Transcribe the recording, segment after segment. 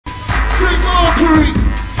St. Mercury.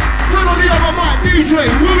 Turn on the other mic, DJ,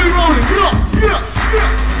 we'll be rolling. Yeah.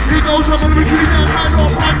 Here goes some of the beginning man,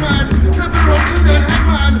 not right man. 7 rocks and then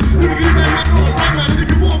headman. The beginning man, not right man. If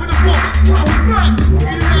you walk with the foot, roll back.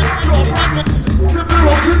 Beginning man, not right man. 7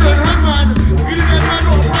 rocks and then headman. The beginning man,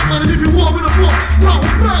 not right man. If you walk with the foot, roll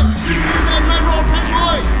back. Beginning man, not right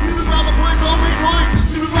boy. You be by my points, I'll make noise.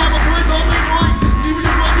 You be by my points, I'll make noise. See what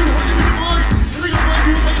you want, you hold it in mind. The niggas want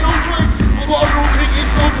you to make no choice. I got a no thing,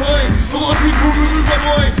 it's no toy. I got a team to remove my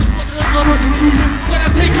boy. When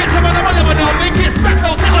I take it to my never know, make it stack,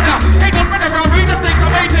 no settle down. Ain't no spread around, read the stakes,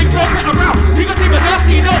 I made things, no set around. You can see my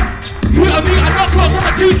nasty, you know. You and me, I'm not close, I'm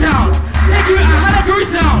a Jew sound. Take you out, how the crew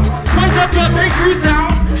sound. Point up your big crew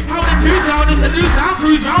sound. How the Jew sound is the new sound,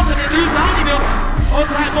 cruise round to the new sound, you know. On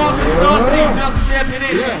time, Marcus, Darcy, just stepping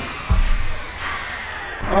in.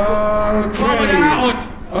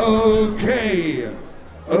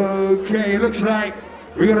 Okay, looks like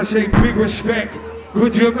we're gonna say big respect.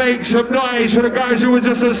 Could you make some noise for the guys who were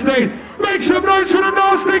just on stage? Make some noise for the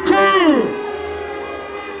nasty crew!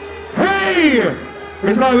 Hey!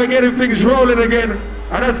 It's like we're getting things rolling again.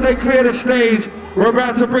 And as they clear the stage, we're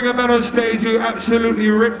about to bring a man on stage who absolutely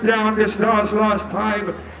ripped down this dance last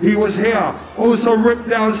time he was here. Also ripped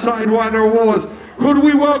down Sidewinder Awards. Could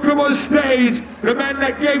we welcome on stage the man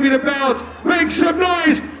that gave me the bounce? Make some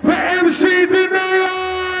noise for MC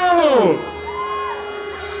DANEO!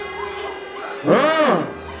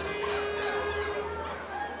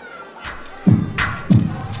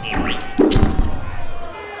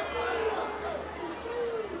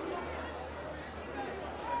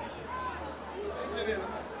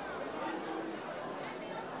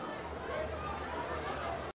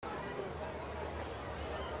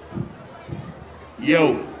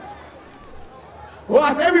 Yo.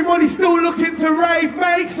 Well, if everybody's still looking to rave,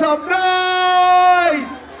 make some noise!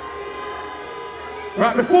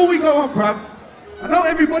 Right, before we go on, bruv, I know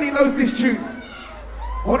everybody knows this tune.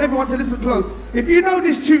 I want everyone to listen close. If you know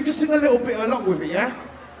this tune, just sing a little bit along with it, yeah?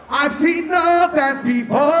 I've seen love dance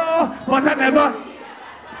before, but I never...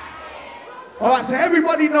 Alright, so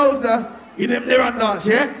everybody knows the in them there and dance,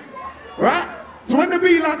 yeah? Right? So when the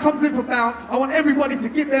B-line comes in for bounce, I want everybody to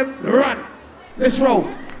give them the run. Let's roll.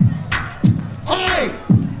 Oi!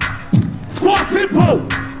 Squat simple!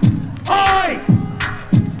 Oi!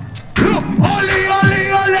 Look! Ollie,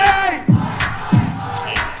 ollie, ollie!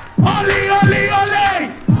 Ollie, ollie,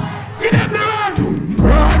 ollie! Give them the run!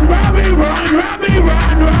 Run, Robbie, run, Robbie,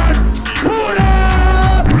 run! Pull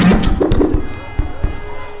up!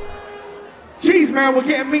 Jeez, man, we're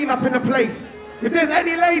getting mean up in the place. If there's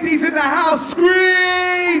any ladies in the house,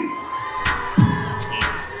 scream!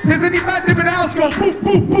 There's any man in the house go poof,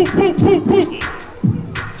 poof, poof, poof, poof, poof.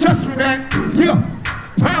 Trust me, man. Yeah.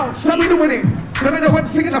 Wow, so we doing it. The men that went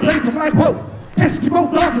singing, I played some like, whoa.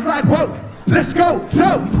 Eskimo dancers like, whoa. Let's go.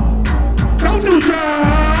 So, don't do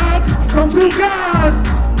drugs. Don't do guns.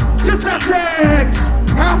 Just have sex.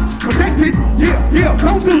 How? Protected. Yeah.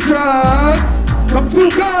 Don't do drugs. Don't do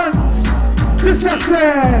guns. Just have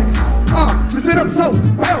sex. Listen up, so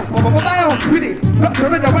bounce with it. Not to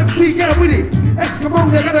let the one see get with it. Eskimo,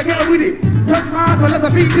 you gotta get with it. Cause my let the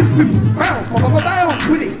beat is to bounce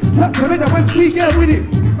with it. Not to let the one see get with it.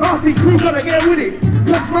 Nasty crew gotta get with it.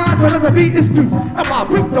 Cause my let the beat is to. I'm gonna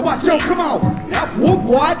whip the watch, yo, come on. Yep, whoop,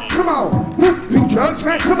 what? Come on. Whoop, do drugs,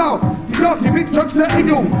 man, come on. You don't give me drugs to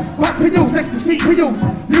you. What pills, ecstasy pills.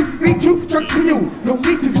 You need truth, drugs to you. Don't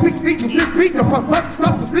need to stick, need to just beat the fuck, but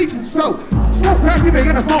stop the sleeping, so. Smoke crack, you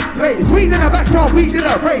gonna smoke plays. Weed in the backyard, weed in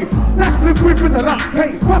a rave. That's the grip with a lot of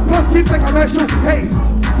haze. What plus gives like commercial haze.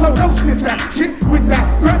 So don't sniff that shit with that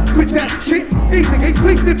rap, with that shit. Easy gates,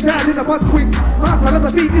 please snip that in a butt quick. My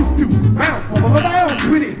philosophy is to bounce, bounce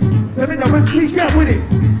with it. The minute when she get with it.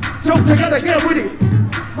 Joke, you gotta get with it.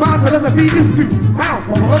 My philosophy is to bounce,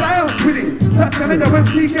 bounce with it. That's the minute when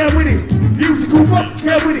she get with it. Musical rock,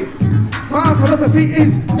 get with it. My philosophy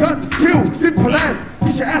is guns, kill, simple as.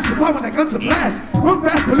 You should ask the power when the guns are blast. Run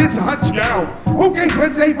back, bullets to hunt you down. Okay,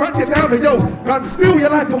 when they run you down, and yo, guns steal your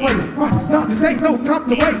life away. Not to take no time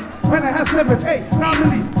to waste. When I have 7, 8, 9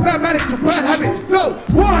 millies, mathematics to bad habits. So,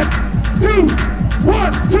 1,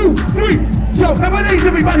 2, 3. Yo, nowadays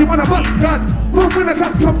everybody wanna bust a gun. Boom, when the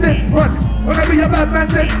cops come, then run. Whenever you're bad man,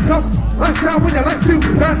 then come. Lights down when your lights still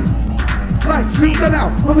done. Lights still done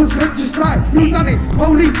out. Mother's just like, who done it?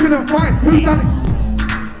 Police couldn't find who done it.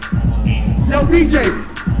 Yo, DJ.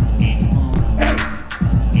 Hey.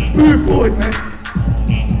 Move forward, man.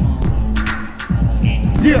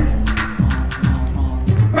 Yeah.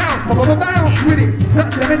 Bounce with it.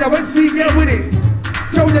 Touch the head, I went see, get with it.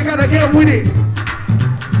 Joe, you gotta get with it.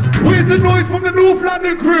 Where's the noise from the North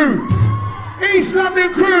London crew? East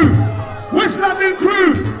London crew. West London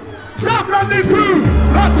crew, South London crew,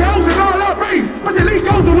 like girls and all our raves, but the league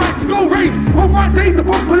goes away to go rave. On my days the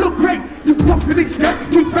bumper look great, to pop to this skirt,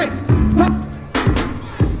 toothpaste.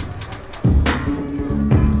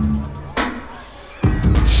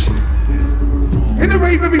 In the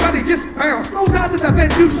rave everybody just bounce, no doubt that the men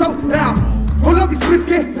do so now. All of these swift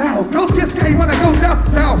get loud, girls get scary when I go down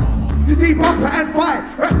south. The deep bumper and fire,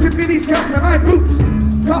 wrapped in mini skirts and high boots.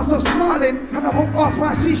 Cars are smiling, and I won't pass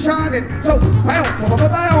my sea shining. So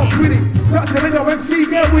bounce with it. Got to let your MC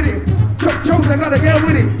get with it. Chop chose, I gotta get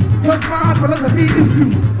with it. Cause my philosophy is to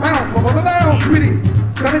bounce with it.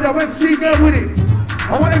 Gotta let your MC get with it.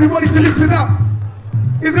 I want everybody to listen up.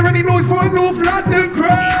 Is there any noise for a North London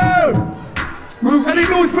crew? Any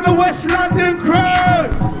noise for the West London crew?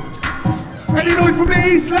 Any noise from the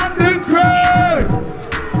East London crew?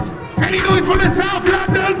 Any noise from the South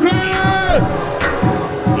London crew?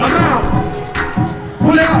 I'm out.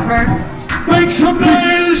 Pull it up, man. Make some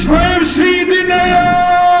noise for MC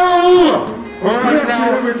DANEO! Alright, now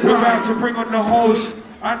we're about to bring on the host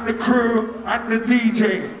and the crew and the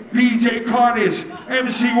DJ Carnage,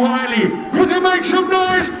 MC Wiley. Could you make some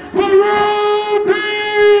noise for Ruby?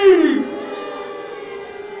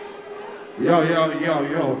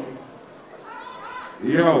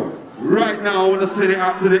 Yo. Right now, I want to send it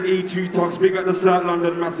out to the E2 talks. We got the South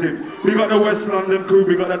London Massive. We got the West London crew.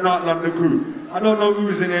 We got the North London crew. I don't know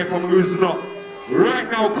who's in here from who's not. Right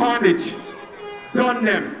now, Carnage. Done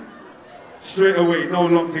them. Straight away, no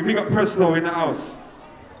long thing. We got Presto in the house.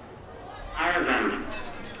 Ireland.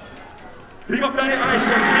 We got Benny Ice.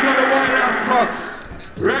 We got the Wild Ass Talks.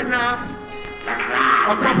 Right now,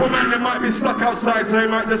 a couple men that might be stuck outside, so it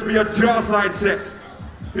might just be a jar side set.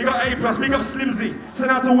 We got A+, we got Slimzy, send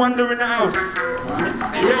out to Wonder in the house.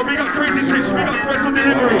 Yeah, we got Crazy Tricks, we got Special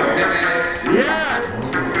Delivery. Yeah.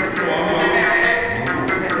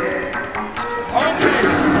 Okay.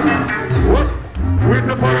 What's with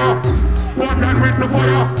the fire? One that with the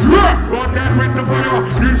fire. One that with the fire.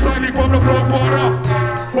 You shining from the floor water.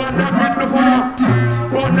 One that with the fire.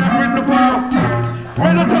 One that with the fire.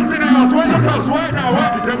 Where's the tucks in the house? Where's the tucks? Right now,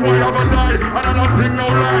 what? Them boy have a die, and I don't think no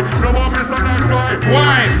lie. No more Mr. Nice Guy.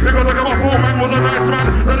 Why? Because I got a poor man was a nice man,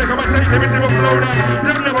 so they come and take him into a FLOWDAN.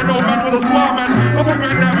 You never know man was a smart man. Not a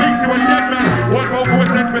man that makes you a dead man. One vocal was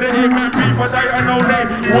sent for the A-man, B for die and no name.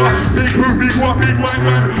 What? Big who, big what, big mind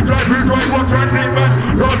man. Drive who, drive what, transit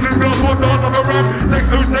man. Dance who, dance what, dance of a rap. Sex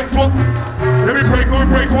who, sex what. Let me break who,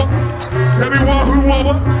 break what. Let me war who, war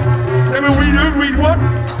what. Let me weed who, weed what.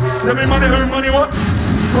 Let me money who, money what.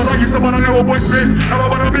 Cause I used to want a little boy split, now I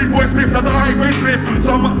want a big boy split, that's a high grade split.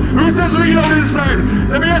 So who says reload inside?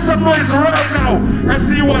 Let me hear some noise right now.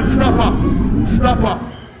 FC1, stop up.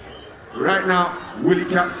 Right now, Willie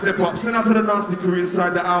Cat, step up. Send out to the nasty crew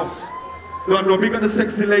inside the house. Don't know, we got the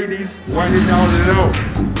sexy ladies, winding down low.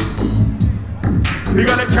 We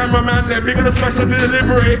got the cameraman there, we got the special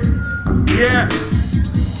delivery. Yeah.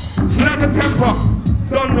 Slap the temper.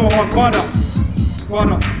 Don't know on, father.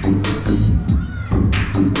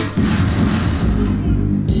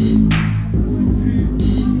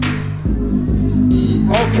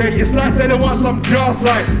 Okay, it's like say they want some jar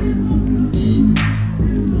side.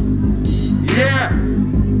 Yeah.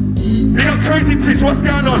 We got Crazy Tricks, what's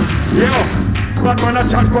going on? Yo, bad man a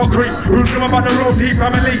chat for creep. Who's coming about the road deep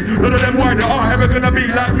family? None of them why they are ever gonna be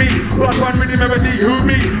like me. Bad man with the melody, who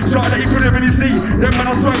me? Shot that you couldn't really see. Them man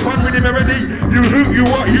a swipe one with the melody. You who, you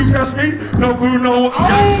what, you catch me? No who, no what.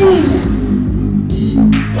 Oh!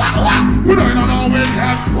 We don't always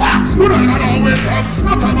have. We don't always have.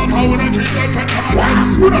 No time of how we don't keep them from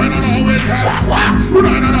coming. We don't always have. We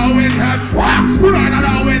don't always have. We don't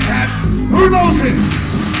always have. Who knows it?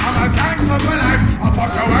 I'm a gangster for life. I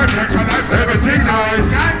fuck your work, take a life. Everything nice.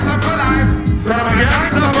 Gangster for life. I'm a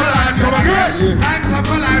gangster for life. Come again. Gangster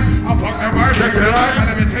for life. I fuck your work, take a life.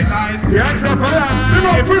 Everything nice. Gangster for life. You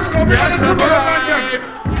know, first come here. Gangster for life.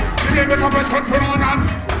 You give me some first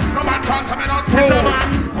confront. No man can't tell me not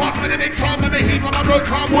to. Pass me the big storm and the heat when my blood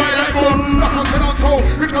come wild and boom. That's what I'm so.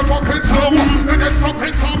 It can fucking some. It gets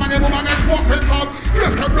fucking some and the woman gets fucking some.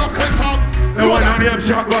 Yes, can block it some. They want on them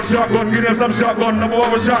shotgun, give them some shotgun. Number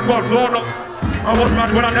one was shotgun, so on up. I was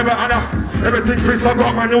mad when I never had a. Everything Chris, I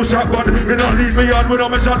got my new shotgun. Me don't leave me on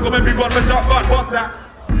without my shotgun. When people got my shotgun, what's that?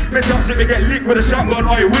 Me shot shit, me get licked with a shotgun.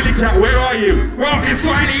 Oi, Willie Cat, where are you? Well, it's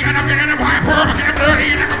Wiley and I'm getting a piper. I'm getting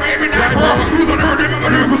dirty like a baby sniper. Who's on the road? I'm a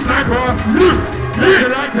lyrical sniper.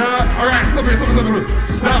 You like that? Alright, stop it.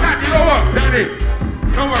 Stop. Danny, you know what? Danny.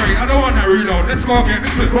 Don't worry, I don't want that reload. Let's go again.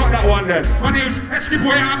 Listen. Got that one then. My name's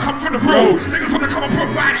ESKIMO, I come from the road. Niggas wanna come and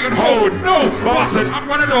put body and hold. No, Boston,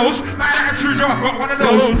 I'm one of those. Like that screwdriver, I've got one of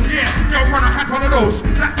those. Yeah, girlfriend, I had one of those.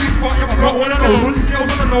 That's the spot, you got got one of those. Girls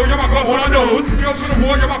wanna know you got one of those. Girls wanna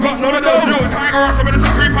know you got one of those. Yo, Tiger Rush, I'm gonna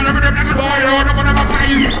creep on every them niggas fire. I'm gonna buy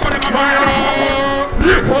you. I'm gonna buy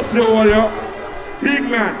you. What's the one, yo? Big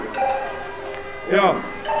man. Yo.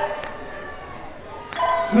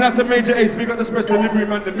 So that's a major ace. We got the special delivery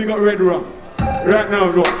man. Then we got Red Rum. Right now,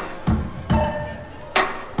 look.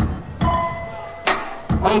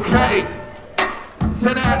 Okay.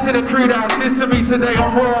 Send out to the crew that's listening to me today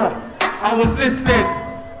on Raw. I was listening.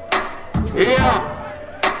 Yeah.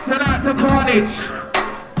 Send out to Carnage.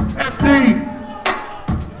 FD.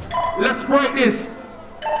 Let's break this.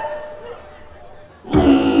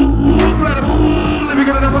 Let me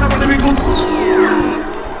get another one. Let me go.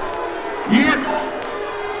 Yeah.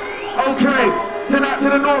 Okay. Send out to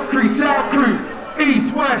the North Crew, South Crew,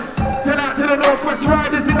 East, West. Send out to the Northwest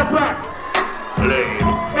Riders in the back. In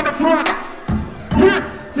the front. Yeah.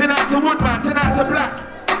 Send out to Woodman, send out to Black,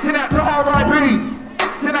 send out to R.I.B,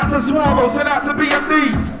 send out to Suavo, send out to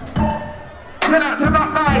BMD, send out to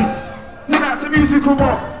Not Nice, send out to Musical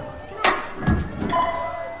Rock.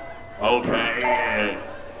 Okay.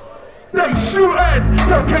 They shooting!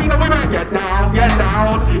 So can the women get down,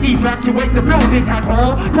 evacuate the building at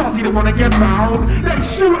all, cause he don't wanna get found. They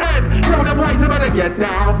shooting! Tell the boys they better get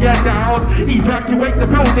down, evacuate the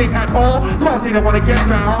building at all, cause they don't wanna get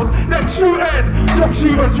found. They shooting! Top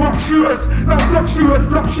shooters, rock shooters, no stop shooters,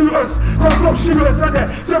 block shooters, cause stop shooters and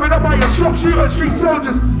they're serving up by your shop shooters, street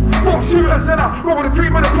soldiers, pop shooters, and I roll with the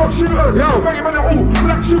cream and the pop shooters, yo, bring him in the all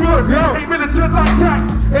black shooters, yo, 8 minutes like that.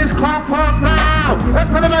 It's clock fast now! It's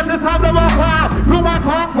been about this time to walk out! You my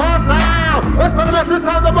clock fast now! It's been about this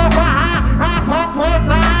time to walk out! Clock fast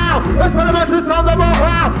now! It's been about this time to walk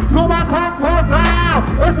out! You my clock fast now!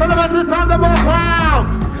 It's been about this time to walk out!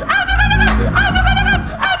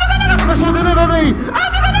 Special delivery!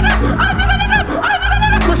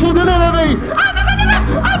 Special delivery!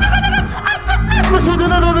 Special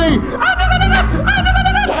delivery!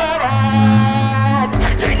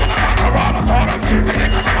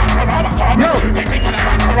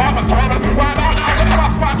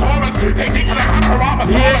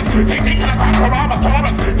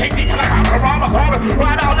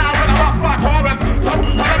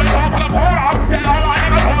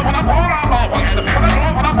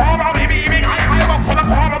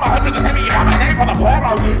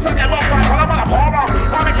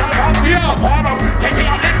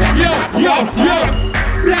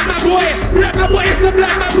 Black my boy, it's the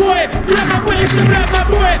black my boy, it's the black my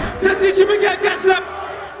boy. Just teach him again, catch up.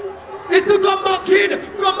 It's the gumbo kid,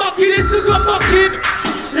 it's the gumbo kid.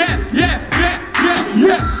 Yeah.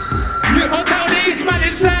 On down the east man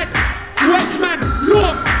inside, west man,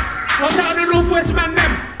 north. On down the northwest man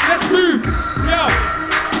them. Let's move. Yo.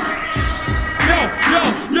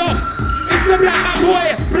 It's the black my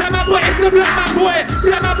boy, it's the black my boy,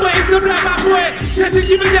 it's the black my boy. Just teach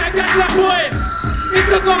him again, catch up boy. It's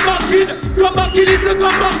the gumbo kid, it's the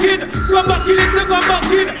gumbo kid, it's the gumbo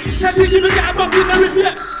kid. Can't teach you to get a bucket in the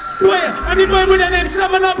river. Boy, any boy with a name,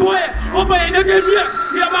 Slamana boy. Oh boy, in the game,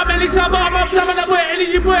 yeah, my belly, Slamana boy, any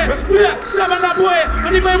boy. Yeah, Slamana boy,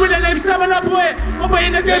 any boy with a name, Slamana boy. Oh boy,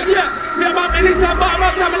 in the game, yeah, my belly,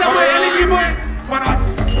 Slamana boy, any boy. When I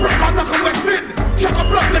spread my talk on West End, chuck up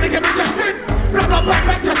blocks, let me get me just in. Blood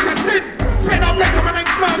back, just tested. Spend our break, my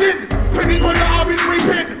name's smiling. Pretty good, I've been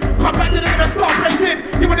reaping. Come back to the gonna start blazing.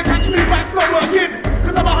 You wanna catch me, but it's not working.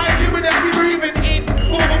 Cause I'm behind you with the heavy breathing in.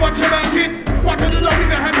 Over what you're working. Watch the dog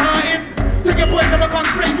with the head hurting. Take your boys of a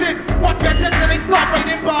guns blazing. What get dead then they start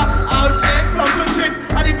raining. But out shit, flow switching.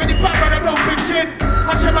 And even if back by the road pitching.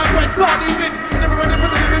 Watch your man boys start leaving. And never running for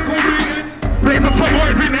the living cool reading. Blaze the top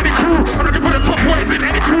boys in any crew. I'm looking for the top boys in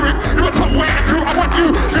any crew. You're a top boy in the crew. I want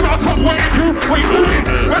you. You're a top boy in the crew. What you doing?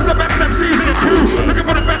 Where's the best MCs in the crew? Looking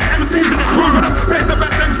for the best MCs in the crew. Where's the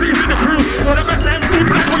best MCs in the crew? You're the best MCs.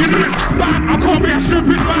 That's what you doing. Bang, I can't be a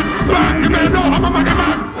stupid man. Bang, you better know I'm a mugger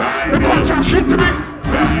man. You can't chat shit to me.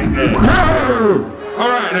 No.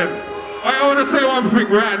 Alright then. I want to say one thing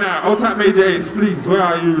right now. I'll tap Major Ace, please. Where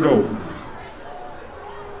are you though?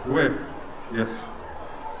 Where? Yes.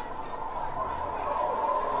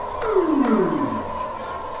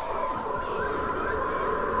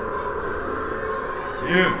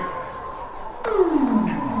 Yeah.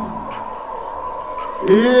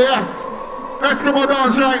 Yes!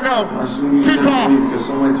 ESKIMO-DANCE right now. Kick off. Because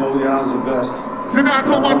somebody told you I was the best. So now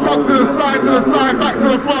talk my tongue to the side, back to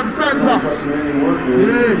the front center.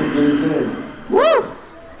 Yeah. Woo!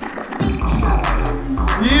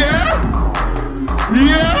 Yeah!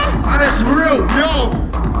 And it's real. Yo!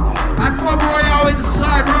 And Bob Royale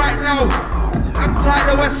inside right now. I'm tight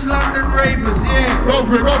the West London Ravens, yeah. Go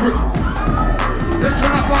for it.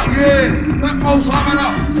 Listen up, what you that MOZART man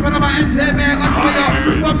up. Spend about MTV on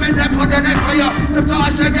fire. One man that put the neck fire. Sometimes I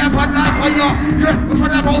shake up on that fire. Yeah, before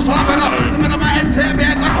that MOZART man up. Spend about MTV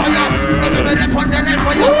on fire. One man that put the neck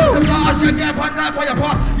fire. Sometimes I shake up on that fire.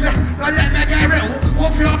 But yeah, now let me get real.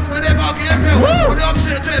 Walk you up to the market and bill. When the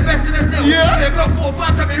option to invest in the still. Yeah, they've got 4 or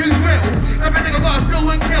 5 coming who's real. Every nigga got a still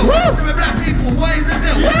and kill. To my black people, what is the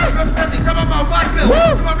deal? Representing some of my vice bill.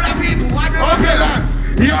 To my black people, I know I feel like.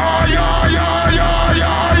 Yeah, yeah, yeah, yeah,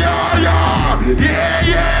 yeah, yeah, yeah. Yeah,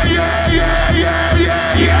 yeah, yeah, yeah, yeah,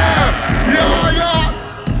 yeah, yeah. Yeah, yeah.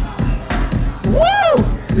 Woo!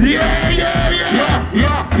 Yeah, yeah, yeah.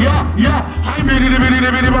 Yeah, yeah, yeah. I'm ready to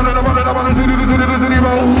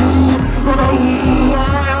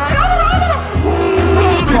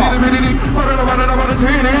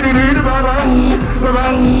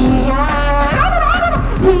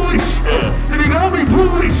foolish. Did he know me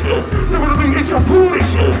foolish? Some of the things you're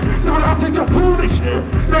foolish. Some of the things you're foolish.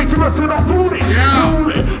 Dangerous and not foolish.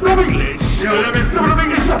 No English. Some of the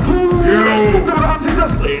things you're foolish. Some of the things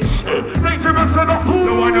you're foolish. Dangerous and not foolish.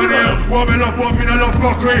 No one know there. What me no love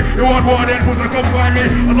fuckery. You want more than who's a come find me.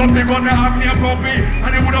 Or something on the have me a puppy.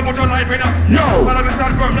 And you would have put your life in a. Yo. Man, I can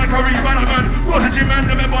stand firm like a real man. What did you man?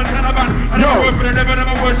 Never born Taliban. And I work for the devil.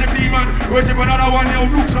 Never worship demon. Worship another one. Yo,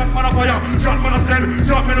 look shot man of fire. Shot man of send.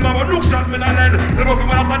 Shot me the mama. Look shot me the land. The book of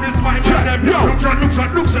man of this man. Look shot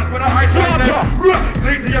with a high fight them.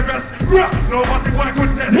 Straight to your vest. Nobody want to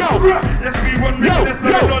contest. Yes, we won. Let's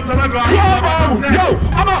not done to the ground. Yo,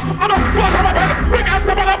 I'm a bring out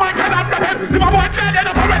the mother man can understand. If I want dead in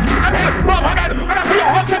the forest, I'm here. And I feel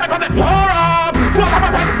your hot stomach on the floor.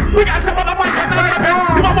 Bring out the mother man can understand.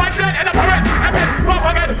 If I want dead in the forest, I'm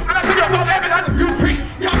here. And I feel your hot evidence. You prick.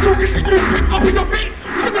 You're talking to you prick up in your face.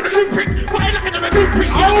 Look at the new prick. Why are you looking at the new prick?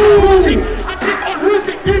 You're losing. And sit on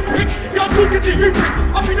losing. You prick. You're talking to you prick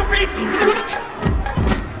up in your face.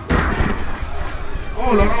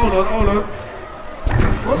 Hold on.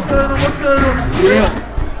 What's going on? Yeah.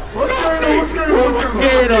 What's going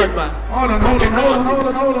on, man? Hold on.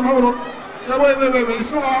 Yeah, wait.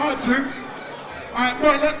 It's not our hype too. Alright,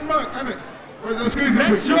 let Merc, innit? Let's squeeze it.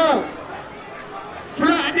 Let's go.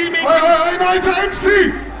 FLIRTA DMing. No, he's an MC.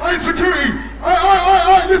 Hey, security.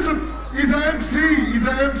 Hey, listen. He's an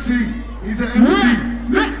MC.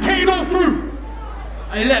 Let Kano through.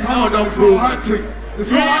 I let Kano through. It's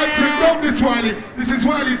not hype tick. Don't this Wiley. This is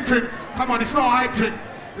Wiley's tick. Come on, it's not hype tick.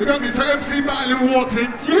 You got me? It's an MC battling war tick.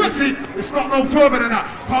 You see, it's not no further than that.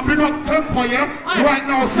 Can't bring up tempo, yeah? Right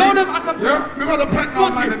now, see? Yeah? We got the pet now,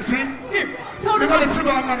 man, them, see? We got the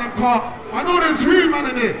Timber man, them car. I know there's real man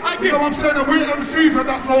in there. You know what I'm saying? The real MCs and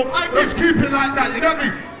that's all. Let's keep it like that, you get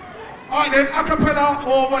me? Alright then, acapella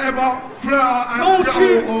or whatever, FLIRTA and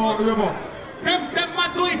GHETS or whoever. Them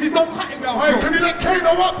mad noises don't cut it well. Alright, can you let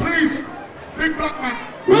Kano up, please? Big black man.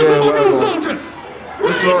 Where's all my new soldiers?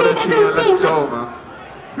 Where's all my new soldiers?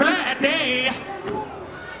 FLIRTA Day.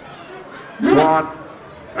 One.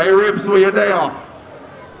 Hey Ribs, where you there?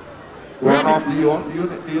 One off the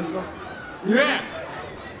unit, stuff? Yeah.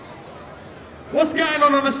 What's going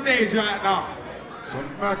on the stage right now?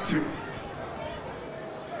 Some mad too.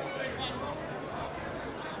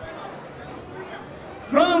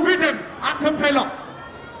 No rhythm, acapella.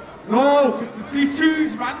 No, these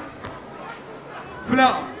tunes, man.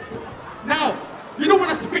 FLIRTA. Now, you don't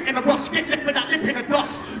want to spit in the brush, get left with that lip in the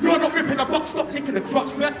dust. You're not ripping the box, stop licking the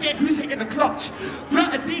crotch. First get who's hitting the clutch.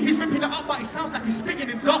 FLIRTA D, he's ripping it up, but it sounds like he's spitting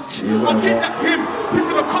in Dutch. I'll kidnap him,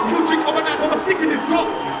 pissing a cup, he'll drink overnight, but I'm sticking his gut.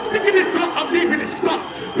 Sticking his gut, I'm leaving his stuff.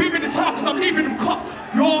 Breathing his heart, cause I'm leaving him cut.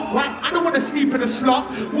 You're right, I don't want to sleep in a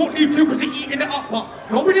slot. Won't leave you cause you're eating it up, but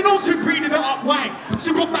nobody knows who breathing it up, why?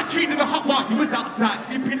 So got back treating the hot one, he was outside,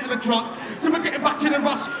 sleeping in the truck. So we're getting back to the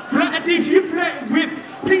rush. FLIRTA D, who you flirting with?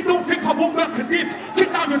 Please don't think I won't work a div.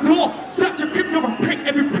 Kick down your door, search a pimp, you're a prick,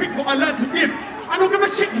 every prick what I learned to give. I don't give a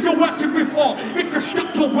shit who you're working with or if you're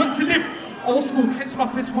strapped or work to live. Old school, clench my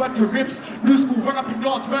fist, work your ribs. New school, run up in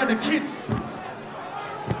yards, murder kids.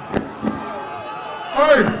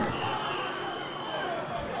 Hey!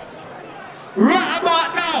 Right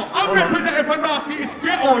about now, I'm representing for Nasty, it's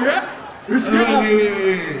ghetto, yeah? It's ghetto.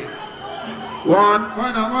 Hey. One.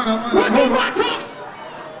 Why not? What's in my tops?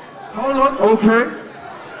 Hold on. Okay.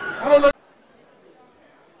 Hold on.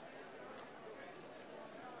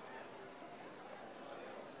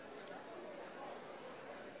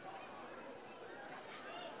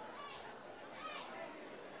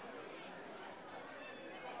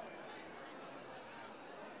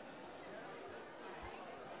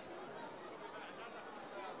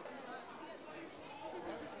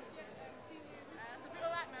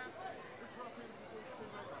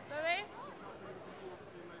 Sorry?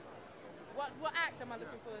 What act? am I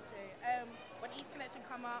looking forward to? When East Collection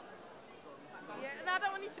come up. Yeah, no, I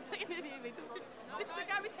don't want you to take any music. This is the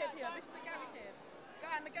garage head here. This is the garage head. Go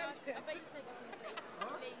on, the garage head. I bet you take off me, please.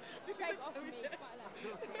 Please. Take off me. Quite like.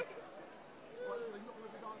 Right, so you're not going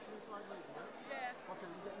to be dancing inside later, yeah? Yeah. Okay,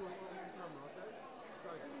 you get your on camera, okay?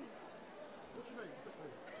 So, what's your name?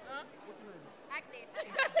 Huh? What's your name? Agnes.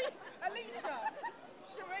 Alicia.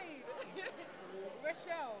 Shereen.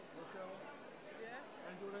 Rochelle. Rochelle. Yeah.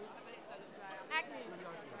 And your name? Agnes.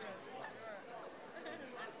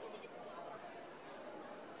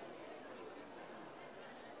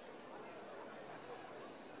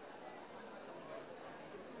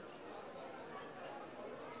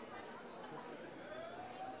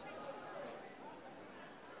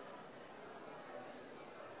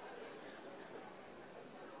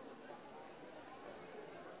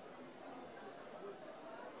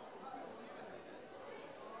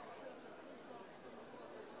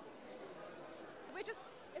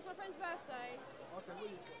 It's my friend's birthday. Okay, where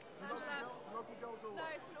you from? Angela. Local girls or No,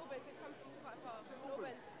 what? St Albans. We've come from quite far. St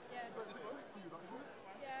Albans. Yeah. But it's quick for you, like, isn't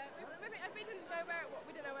it? Yeah. We didn't know where it was.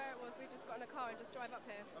 We didn't know where it was. We just got in a car and just drive up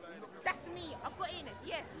here. That's me. I've got in.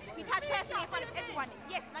 Yes. He tried to turf me in front of everyone.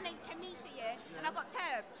 Yes, my name's Kemisha, yeah, and I got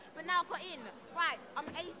turfed. But now I got in. Right, I'm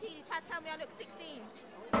 18. He tried to tell me I look 16.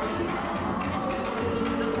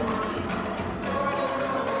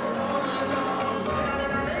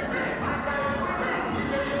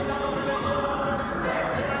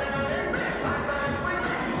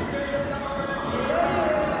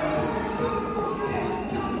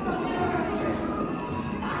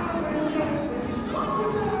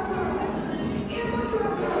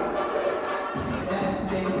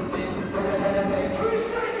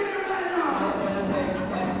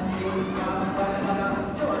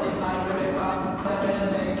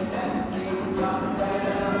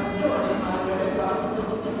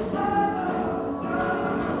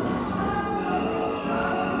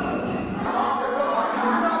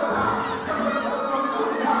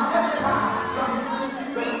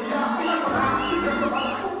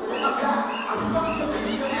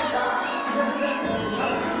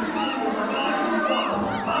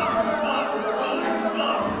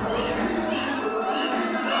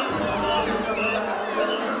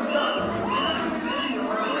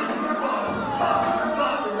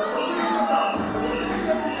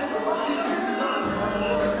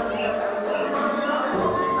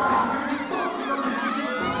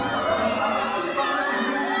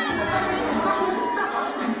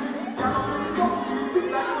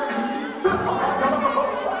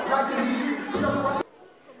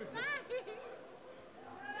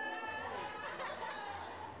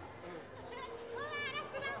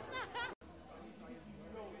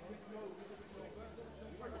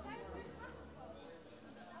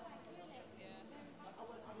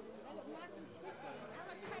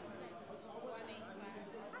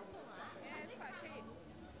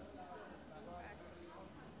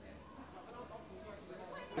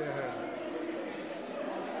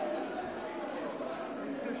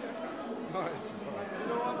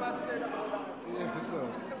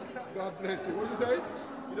 God bless you. What did you say?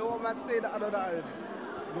 You don't want man to say that I know that. You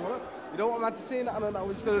what? You don't want man to say that I know that.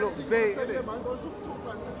 We're just going to look bait, innit? Yeah, man. Go and talk,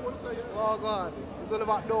 man. Say what you want to say, yeah? Oh, God. It's all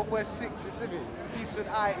about Northwest 6, you see me? Eastern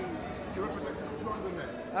IE. You represent North London there?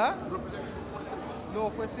 Huh? You represent Northwest 6?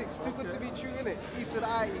 Northwest 6. Too good to be true, innit? Eastern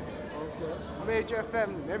IE. Okay. Major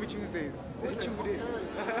FM, every Tuesdays. They tuned in.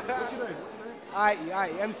 What's your name? IE,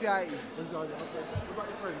 MCIE. Okay. What about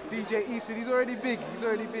your friend? DJ Eastern, he's already big. He's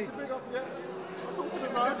already big. Big up, yeah? Talk to me,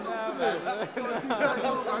 man. Talk to me.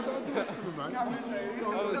 Don't do this to me, man. I'm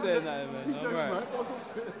not saying that, man. I'm right. Don't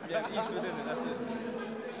talk to me. Yeah, East within it, that's it.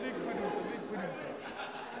 Big producer, big producer.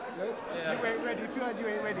 Yeah? You ain't ready. If you heard you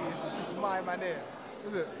ain't ready, it's my man there.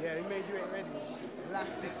 Is it? Yeah, he made you ain't ready.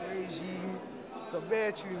 Elastic regime. Some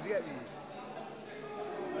bare tunes, you get me?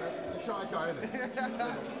 The shy guy, innit?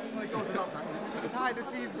 He goes enough, man. It's behind the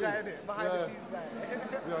scenes guy, innit? Behind the scenes guy.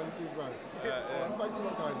 Behind the scenes guy. Yeah. Thanks a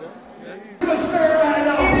lot, guys, yeah? Yeah.